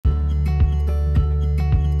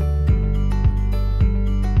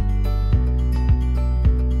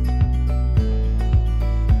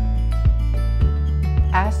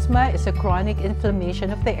is a chronic inflammation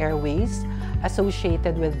of the airways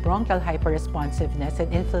associated with bronchial hyperresponsiveness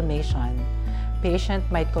and inflammation. Patient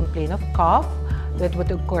might complain of cough that would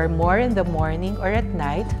occur more in the morning or at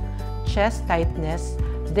night, chest tightness,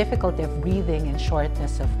 difficulty of breathing, and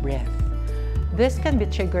shortness of breath. This can be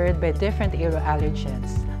triggered by different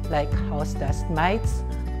aeroallergens like house dust mites,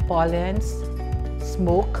 pollens,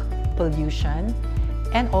 smoke, pollution,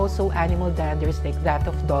 and also animal danders like that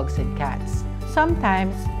of dogs and cats.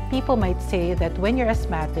 Sometimes, people might say that when you're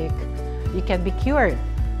asthmatic, you can be cured.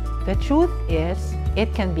 The truth is,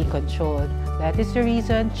 it can be controlled. That is the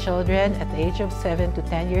reason children at the age of 7 to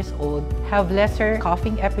 10 years old have lesser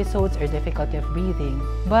coughing episodes or difficulty of breathing.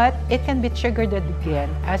 But it can be triggered again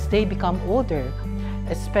as they become older,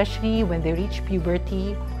 especially when they reach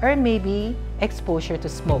puberty or maybe exposure to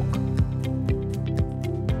smoke.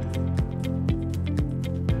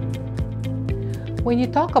 When you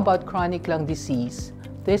talk about chronic lung disease,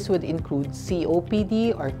 this would include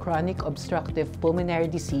COPD or chronic obstructive pulmonary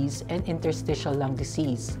disease and interstitial lung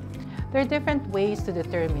disease. There are different ways to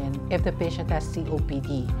determine if the patient has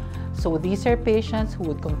COPD. So these are patients who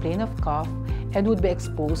would complain of cough and would be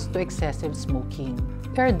exposed to excessive smoking.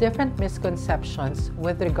 There are different misconceptions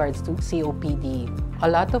with regards to COPD. A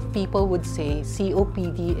lot of people would say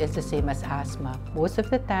COPD is the same as asthma. Most of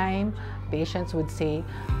the time, patients would say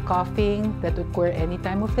coughing that occur any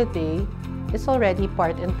time of the day is already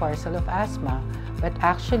part and parcel of asthma. But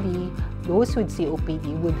actually, those with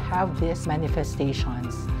COPD would have these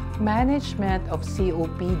manifestations. Management of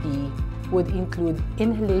COPD would include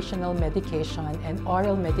inhalational medication and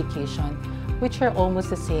oral medication, which are almost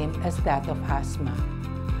the same as that of asthma.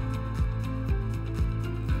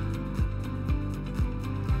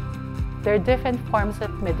 There are different forms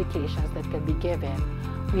of medications that can be given.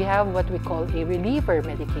 We have what we call a reliever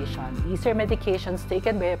medication. These are medications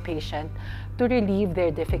taken by a patient to relieve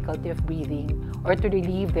their difficulty of breathing or to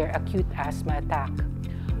relieve their acute asthma attack.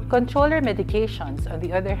 Controller medications, on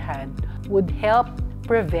the other hand, would help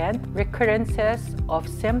prevent recurrences of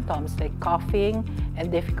symptoms like coughing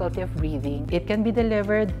and difficulty of breathing. It can be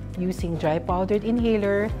delivered using dry powdered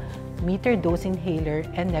inhaler, meter dose inhaler,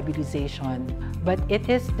 and nebulization. But it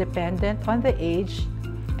is dependent on the age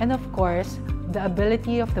and, of course, the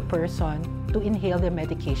ability of the person to inhale the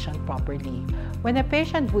medication properly. When a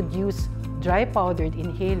patient would use dry powdered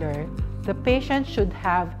inhaler, the patient should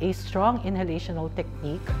have a strong inhalational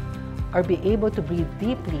technique or be able to breathe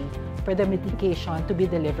deeply for the medication to be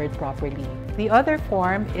delivered properly. The other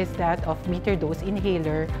form is that of meter dose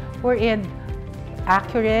inhaler, wherein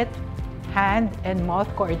accurate hand and mouth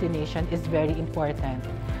coordination is very important.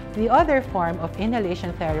 The other form of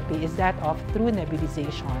inhalation therapy is that of through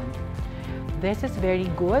nebulization. This is very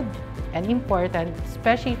good and important,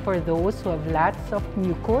 especially for those who have lots of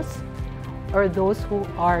mucus or those who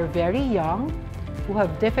are very young, who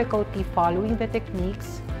have difficulty following the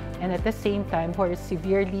techniques, and at the same time who are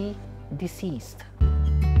severely diseased.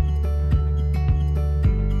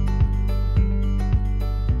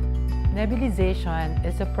 Nebulization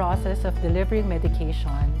is a process of delivering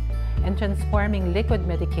medication and transforming liquid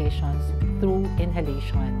medications through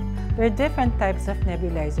inhalation. There are different types of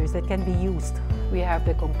nebulizers that can be used. We have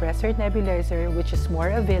the compressor nebulizer, which is more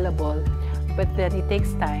available, but then it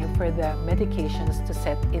takes time for the medications to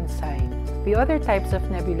set inside. The other types of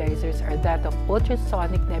nebulizers are that of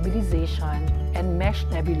ultrasonic nebulization and mesh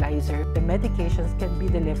nebulizer. The medications can be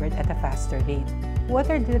delivered at a faster rate. What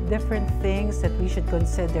are the different things that we should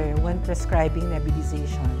consider when prescribing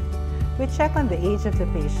nebulization? We check on the age of the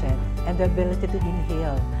patient and the ability to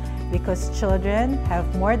inhale, because children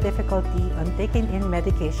have more difficulty on taking in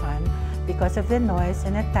medication because of the noise,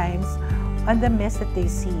 and at times on the mist that they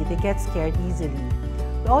see, they get scared easily.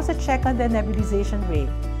 We also check on the nebulization rate,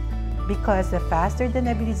 because the faster the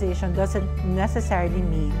nebulization doesn't necessarily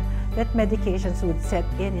mean that medications would set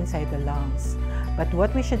in inside the lungs. But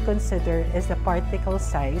what we should consider is the particle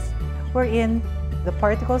size, wherein the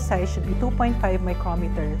particle size should be 2.5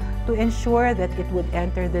 micrometer to ensure that it would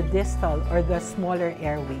enter the distal or the smaller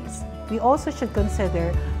airways. We also should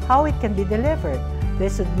consider how it can be delivered.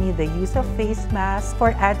 This would mean the use of face masks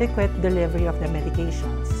for adequate delivery of the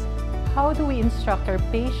medications. How do we instruct our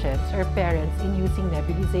patients or parents in using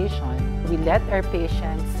nebulization? We let our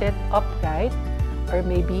patients sit upright or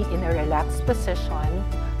maybe in a relaxed position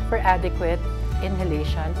for adequate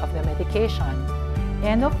inhalation of the medication.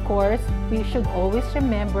 And of course, we should always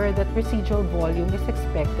remember that residual volume is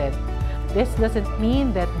expected. This doesn't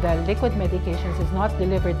mean that the liquid medications is not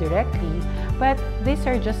delivered directly, but these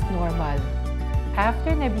are just normal.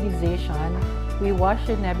 After nebulization, we wash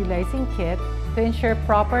the nebulizing kit to ensure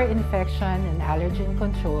proper infection and allergen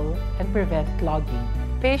control and prevent clogging.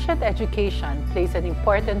 Patient education plays an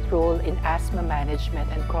important role in asthma management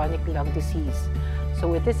and chronic lung disease.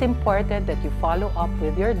 So it is important that you follow up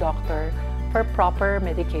with your doctor for proper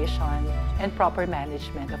medication and proper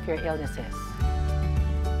management of your illnesses.